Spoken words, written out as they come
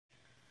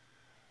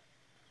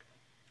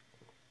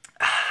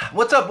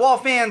What's up, Wall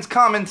fans,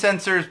 common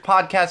sensors,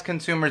 podcast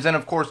consumers, and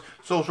of course,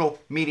 social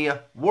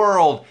media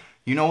world?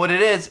 You know what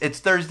it is. It's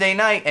Thursday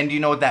night, and do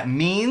you know what that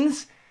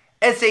means?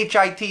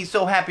 SHIT,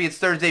 so happy it's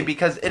Thursday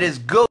because it is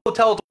Go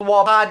Tell the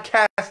Wall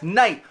podcast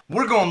night.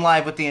 We're going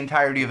live with the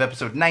entirety of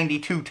episode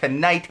 92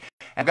 tonight.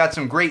 I've got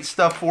some great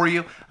stuff for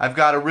you. I've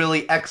got a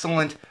really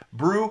excellent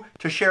brew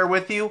to share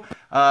with you,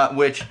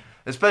 which,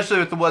 especially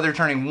with the weather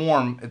turning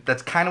warm,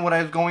 that's kind of what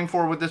I was going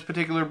for with this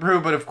particular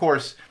brew, but of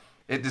course,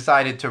 it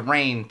decided to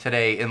rain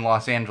today in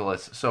Los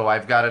Angeles, so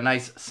I've got a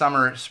nice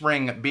summer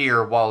spring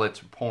beer while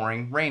it's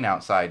pouring rain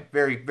outside.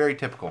 Very, very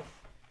typical.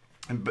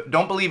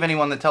 Don't believe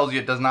anyone that tells you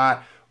it does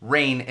not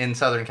rain in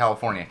Southern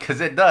California,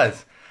 because it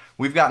does.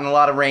 We've gotten a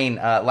lot of rain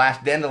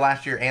the end of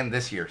last year and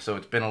this year, so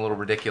it's been a little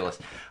ridiculous.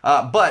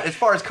 But as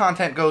far as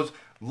content goes,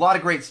 a lot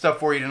of great stuff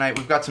for you tonight.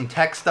 We've got some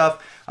tech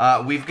stuff.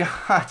 We've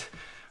got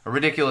a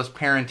ridiculous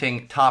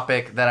parenting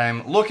topic that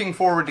I'm looking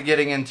forward to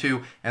getting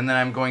into, and then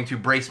I'm going to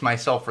brace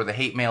myself for the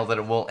hate mail that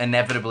it will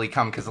inevitably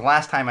come, because the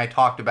last time I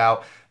talked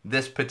about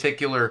this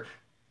particular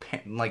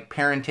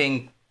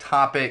parenting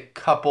topic,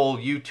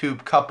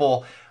 YouTube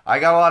couple, I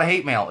got a lot of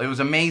hate mail. It was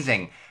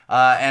amazing.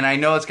 And I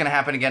know it's going to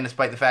happen again,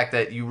 despite the fact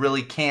that you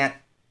really can't,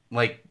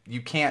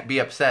 you can't be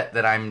upset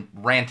that I'm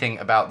ranting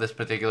about this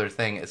particular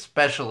thing,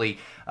 especially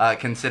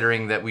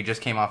considering that we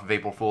just came off of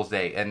April Fool's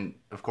Day. And,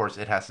 of course,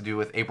 it has to do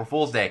with April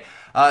Fool's Day.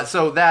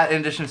 So that, in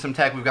addition to some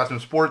tech, we've got some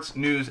sports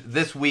news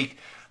this week,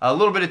 a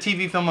little bit of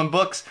TV, film, and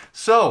books.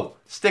 So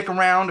stick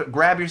around,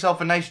 grab yourself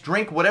a nice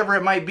drink, whatever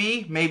it might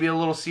be. Maybe a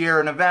little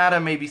Sierra Nevada,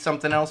 maybe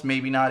something else,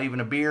 maybe not even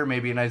a beer,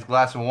 maybe a nice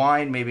glass of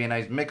wine, maybe a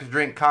nice mixed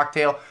drink,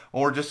 cocktail,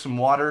 or just some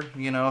water,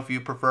 if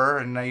you prefer,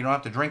 and you don't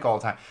have to drink all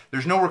the time.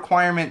 There's no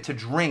requirement to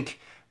drink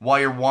while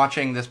you're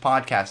watching this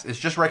podcast. It's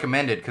just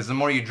recommended, because the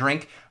more you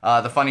drink,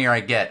 the funnier I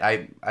get.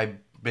 I've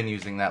been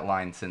using that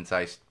line since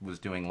I was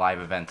doing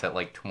live events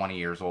at 20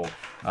 years old.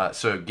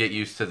 So get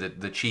used to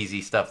the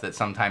cheesy stuff that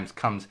sometimes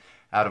comes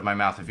out of my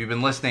mouth. If you've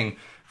been listening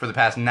for the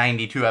past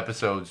 92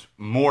 episodes,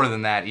 more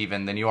than that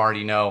even, then you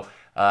already know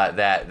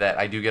that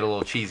I do get a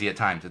little cheesy at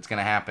times. It's going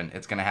to happen.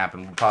 It's going to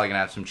happen. We're probably going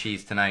to have some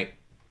cheese tonight.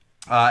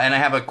 And I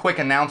have a quick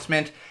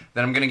announcement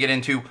that I'm going to get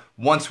into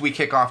once we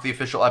kick off the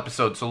official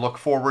episode, so look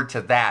forward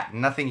to that.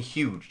 Nothing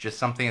huge, just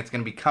something that's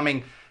going to be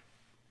coming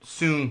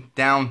soon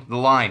down the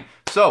line.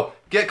 So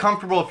get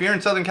comfortable. If you're in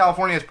Southern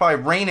California, it's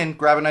probably raining.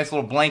 Grab a nice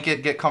little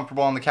blanket, get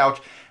comfortable on the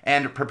couch,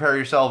 and prepare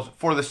yourselves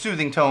for the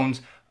soothing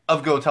tones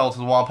of Go Tell to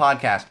the Wall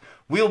podcast.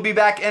 We'll be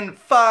back in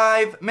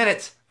 5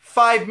 minutes.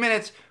 5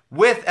 minutes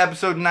with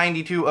episode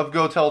 92 of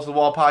Go Tell to the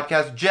Wall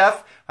podcast.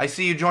 Jeff, I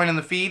see you joining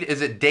the feed.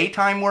 Is it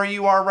daytime where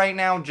you are right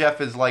now? Jeff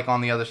is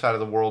on the other side of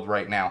the world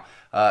right now.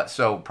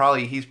 So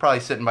he's probably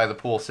sitting by the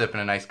pool sipping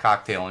a nice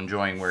cocktail,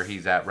 enjoying where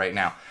he's at right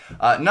now.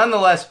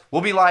 Nonetheless,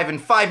 we'll be live in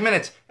 5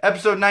 minutes.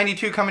 Episode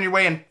 92 coming your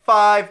way in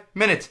 5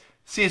 minutes.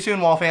 See you soon,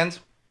 Wall fans.